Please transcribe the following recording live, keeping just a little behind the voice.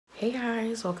Hey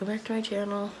guys, welcome back to my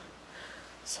channel.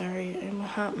 Sorry, I'm a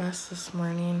hot mess this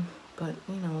morning, but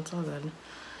you know, it's all good.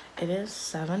 It is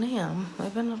 7 a.m.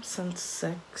 I've been up since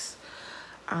 6.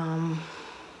 But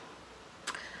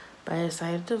I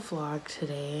decided to vlog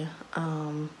today.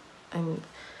 I'm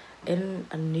in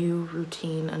a new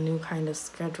routine, a new kind of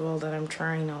schedule that I'm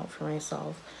trying out for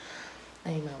myself.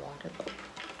 I need my water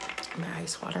though. My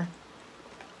ice water.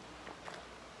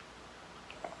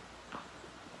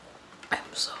 I'm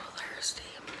so thirsty.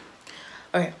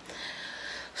 Okay,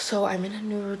 so I'm in a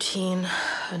new routine,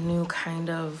 a new kind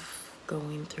of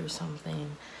going through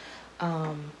something.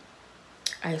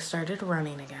 I started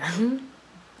running again.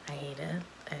 I hate it.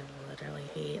 I literally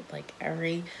hate like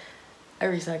every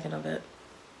second of it.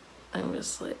 I'm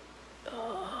just like,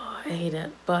 oh, I hate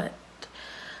it. But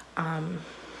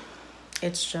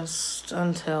it's just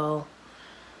until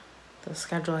the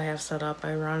schedule I have set up.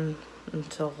 I run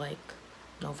until like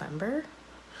November.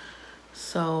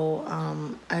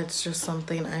 So it's just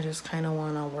something I just kind of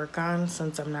want to work on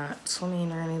since I'm not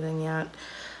swimming or anything yet.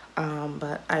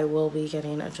 But I will be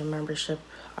getting a gym membership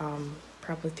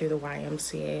probably through the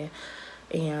YMCA,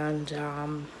 and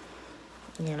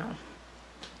you know,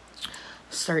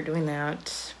 start doing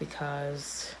that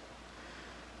because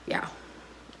yeah,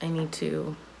 I need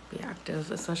to be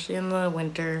active, especially in the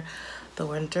winter. The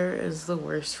winter is the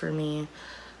worst for me.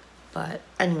 But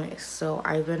anyways, so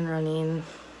I've been running.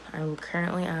 I'm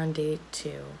currently on day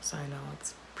 2, so I know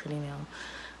it's pretty new.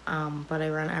 But I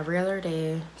run every other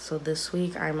day. So this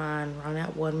week I'm on run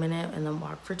at 1 minute and then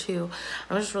walk for 2.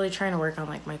 I'm just really trying to work on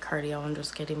like my cardio and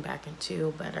just getting back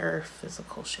into better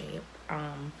physical shape.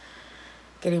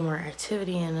 Getting more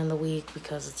activity in the week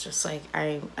because it's just like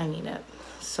I need it.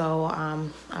 So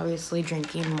obviously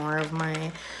drinking more of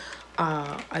my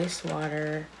ice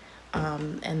water.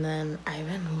 And then I've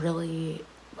been really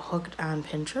hooked on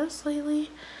Pinterest lately,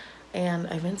 and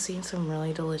I've been seeing some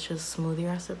really delicious smoothie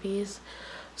recipes.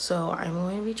 So I'm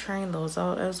going to be trying those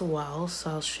out as well.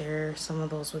 So I'll share some of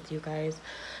those with you guys.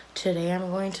 Today I'm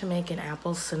going to make an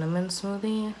apple cinnamon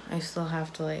smoothie. I still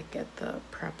have to like get the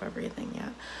prep everything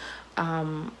yet.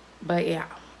 But yeah,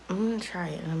 I'm gonna try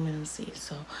it and I'm gonna see.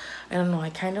 So I don't know, I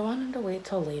kind of wanted to wait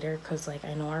till later because like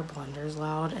I know our blender's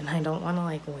loud and I don't want to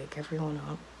like wake everyone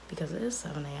up because it is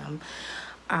 7 a.m.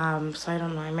 So I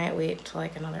don't know, I might wait till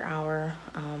like another hour.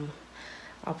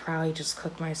 I'll probably just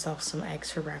cook myself some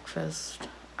eggs for breakfast.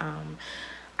 I'm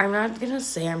not gonna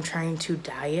say I'm trying to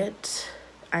diet.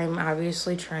 I'm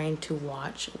obviously trying to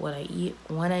watch what I eat,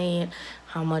 when I eat,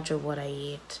 how much of what I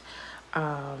eat.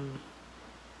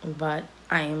 But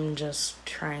I am just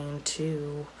trying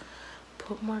to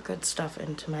put more good stuff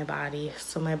into my body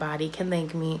so my body can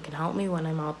thank me, can help me when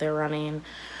I'm out there running.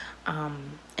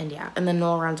 And yeah, and then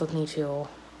Noel runs with me too.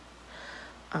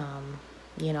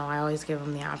 You know, I always give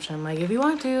him the option. I'm like, if you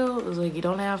want to, it's like, you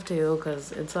don't have to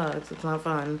because it sucks. It's not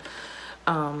fun.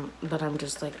 But I'm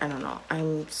just like, I don't know.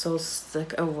 I'm so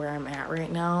sick of where I'm at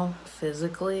right now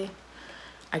physically.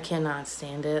 I cannot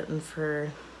stand it. And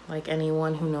for like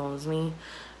anyone who knows me,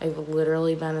 I've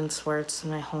literally been in sports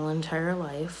my whole entire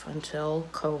life until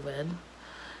COVID.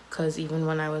 Because even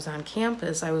when I was on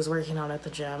campus, I was working out at the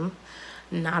gym.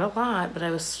 Not a lot, but I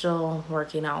was still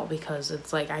working out because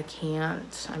it's like I'm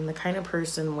the kind of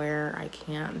person where I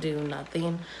can't do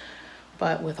nothing.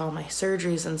 But with all my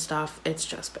surgeries and stuff, it's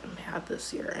just been bad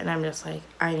this year. And I'm just like,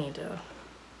 I need to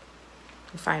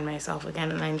find myself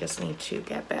again and I just need to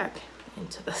get back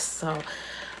into this. So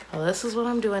well, this is what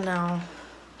I'm doing now.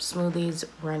 Smoothies,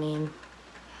 running.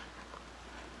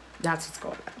 That's what's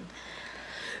going on.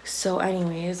 So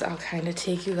anyways, I'll kind of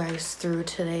take you guys through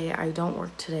today. I don't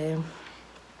work today.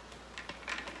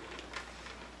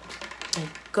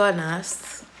 Thank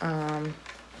goodness.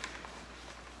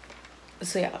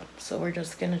 So yeah, so we're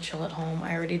just gonna chill at home.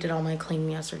 I already did all my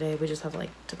cleaning yesterday. We just have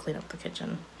like to clean up the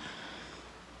kitchen.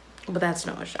 But that's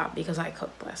no job because I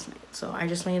cooked last night. So I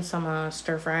just made some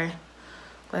stir fry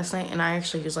last night, and I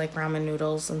actually use like ramen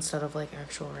noodles instead of like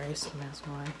actual rice, and that's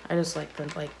why. I just like the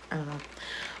I don't know.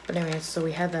 But anyways, so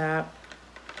we had that.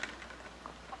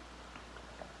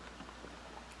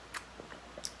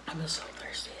 I'm just so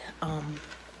thirsty.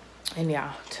 And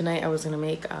yeah, tonight I was gonna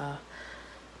make a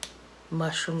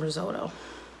mushroom risotto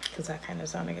because that kind of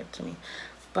sounded good to me.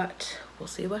 But we'll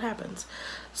see what happens.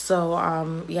 So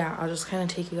yeah, I'll just kind of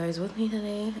take you guys with me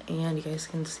today, and you guys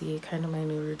can see kind of my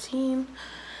new routine.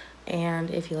 And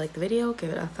if you like the video, give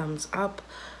it a thumbs up.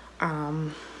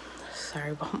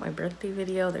 Sorry about my birthday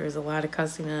video. There was a lot of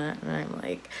cussing in it, and I'm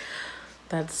like,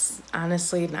 that's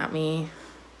honestly not me.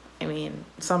 I mean,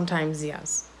 sometimes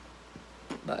yes,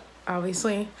 but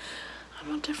obviously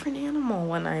I'm a different animal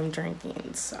when I'm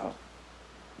drinking. So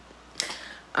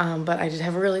But I did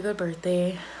have a really good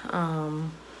birthday.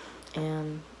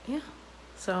 And yeah,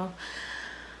 so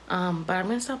but I'm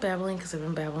gonna stop babbling because I've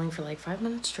been babbling for like 5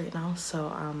 minutes straight now.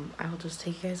 So I'll just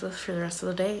take you guys with for the rest of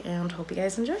the day and hope you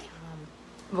guys enjoy.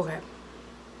 Okay,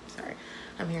 sorry,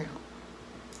 I'm here now.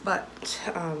 But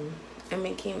I'm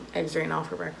making eggs right now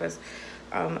for breakfast.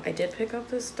 I did pick up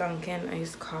this Dunkin'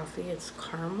 iced coffee. It's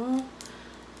caramel.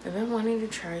 I've been wanting to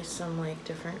try some like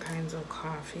different kinds of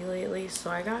coffee lately,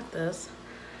 so I got this.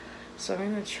 So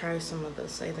I'm gonna try some of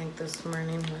this, I think, this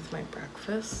morning with my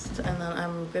breakfast, and then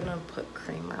I'm gonna put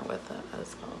creamer with it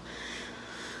as well.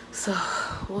 So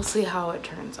we'll see how it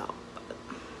turns out. But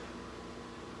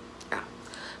yeah.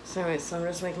 So anyways, so I'm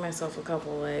just making myself a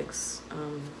couple eggs.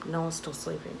 Noah's still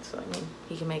sleeping, so I mean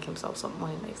he can make himself something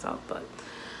when he wakes up. But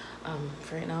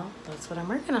for right now, that's what I'm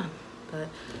working on. But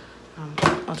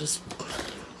I'll just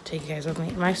take you guys with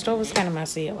me. My stove is kind of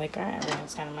messy. Like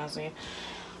everything's kind of messy.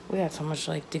 We had so much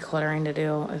like decluttering to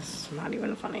do. It's not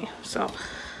even funny. So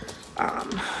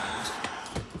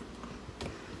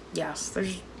yes,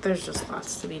 there's just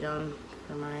lots to be done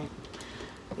for my,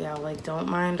 yeah, like don't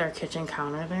mind our kitchen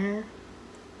counter there.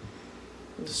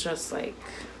 It's just like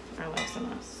our life's a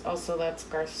mess. Also, that's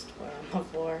Garth's toy on the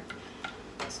floor.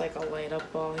 It's like a light up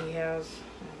ball he has.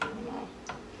 I don't know.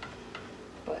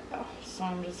 But yeah, so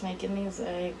I'm just making these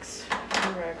eggs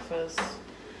for breakfast.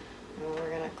 And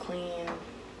we're gonna clean.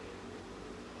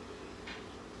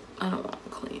 I don't want to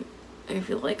clean. I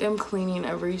feel like I'm cleaning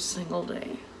every single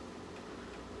day.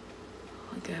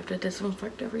 Like I have to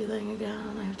disinfect everything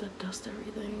again. I have to dust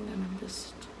everything, and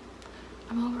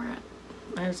I'm over it.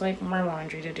 There's like more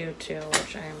laundry to do too,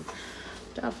 which I'm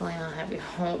definitely not happy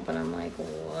about, but I'm like,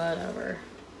 whatever.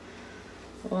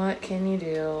 What can you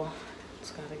do? It's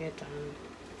gotta get done.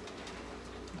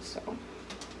 So,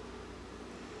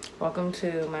 welcome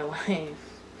to my life.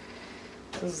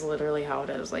 This is literally how it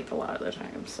is, like, a lot of the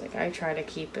times. Like, I try to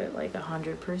keep it, like,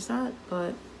 100%,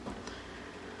 but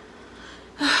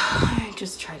I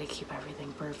just try to keep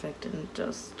everything perfect, and it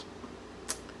doesn't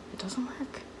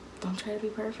work. Don't try to be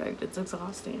perfect. It's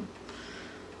exhausting.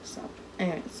 So,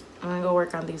 anyways, I'm gonna go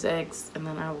work on these eggs, and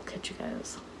then I will catch you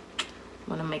guys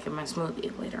when I'm making my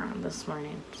smoothie later on this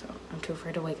morning. So, I'm too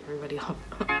afraid to wake everybody up.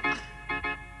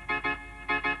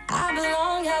 I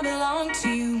belong to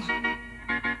you. I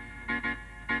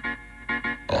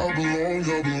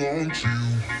belong to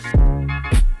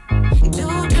you.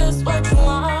 Do just what you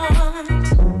want.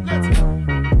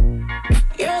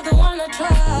 You're the one I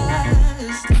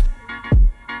trust.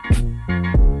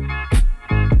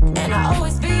 And I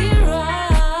always be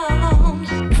around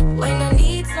when I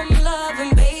need some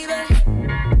loving, baby.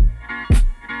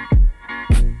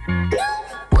 No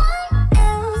one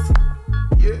else.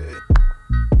 Yeah.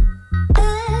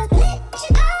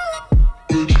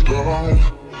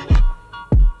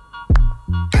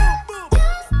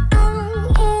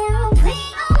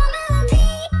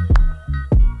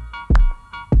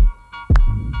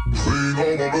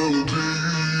 Let you down.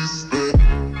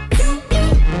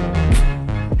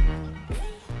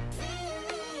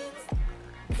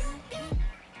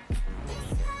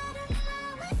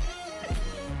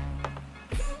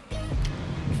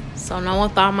 So Noah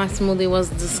thought my smoothie was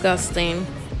disgusting.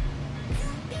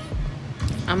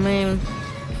 I mean,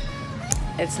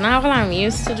 it's not what I'm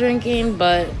used to drinking,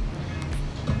 but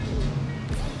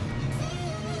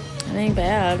it ain't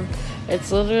bad.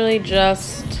 It's literally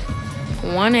just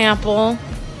 1 apple,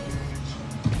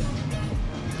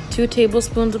 2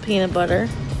 tablespoons of peanut butter,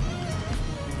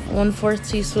 1/4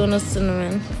 teaspoon of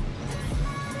cinnamon,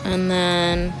 and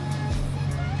then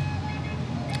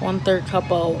 1/3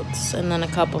 cup of oats, and then a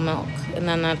cup of milk, and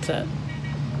then that's it.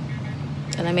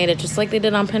 And I made it just like they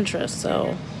did on Pinterest,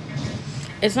 so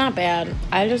it's not bad.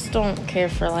 I just don't care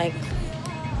for, like,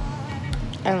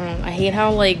 I don't know, I hate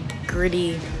how, like,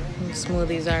 gritty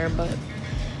smoothies are, but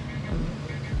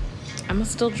I'm gonna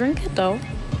still drink it though.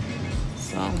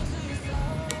 So,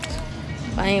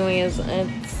 but anyways,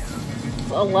 it's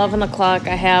 11 o'clock.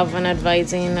 I have an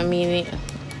advising meeting.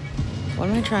 What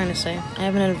am I trying to say? I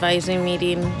have an advising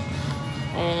meeting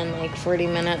in like 40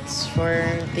 minutes for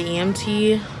the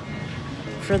EMT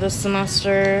for this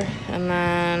semester, and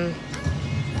then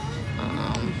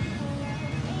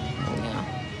yeah,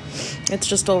 it's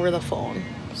just over the phone.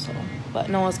 So, but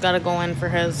Noah's got to go in for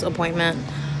his appointment.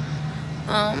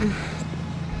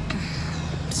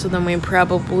 So then we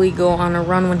probably go on a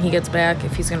run when he gets back,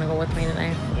 if he's gonna go with me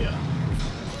today. Yeah.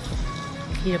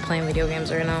 He's playing video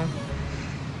games right now.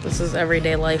 This is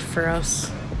everyday life for us.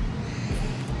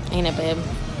 Ain't it, babe?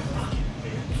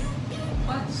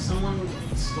 What? Someone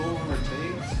stole one of our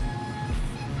tags?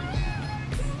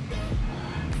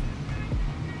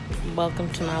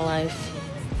 Welcome to my life.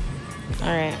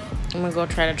 Alright, I'm gonna go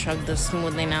try to chug this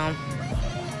smoothie now.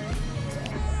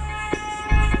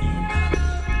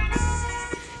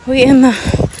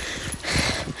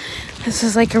 This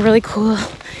is like a really cool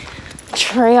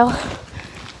trail.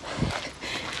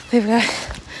 They've got,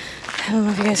 I don't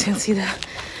know if you guys can see the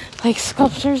like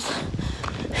sculptures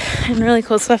and really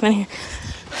cool stuff in here.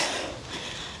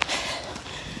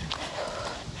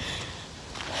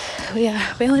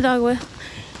 Yeah, Bailey Dog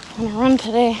on a run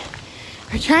today.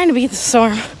 We're trying to beat the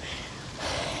storm.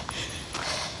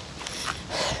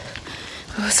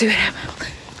 We'll see what happens.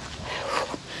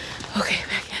 Okay,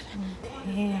 back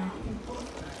in. Yeah.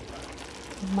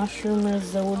 Mushroom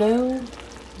risotto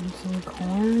and some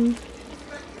corn.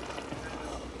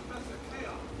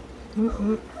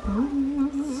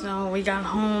 So we got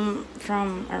home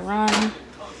from a run.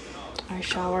 I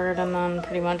showered and then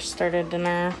pretty much started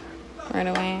dinner right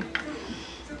away.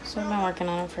 So I've been working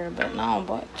on it for a bit now,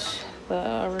 but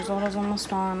the risotto's almost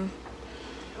done.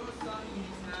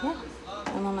 Yeah.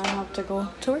 And then I have to go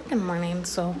to work in the morning,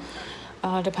 so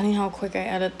depending how quick I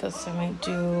edit this, I might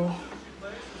do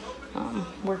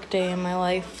work day in my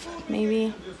life,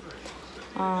 maybe.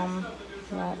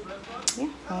 But yeah,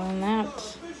 other than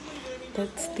that,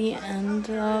 that's the end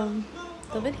of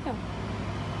the video.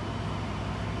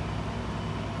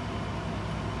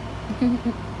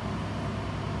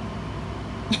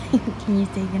 Can you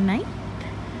say goodnight?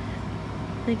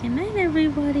 Say goodnight,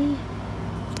 everybody.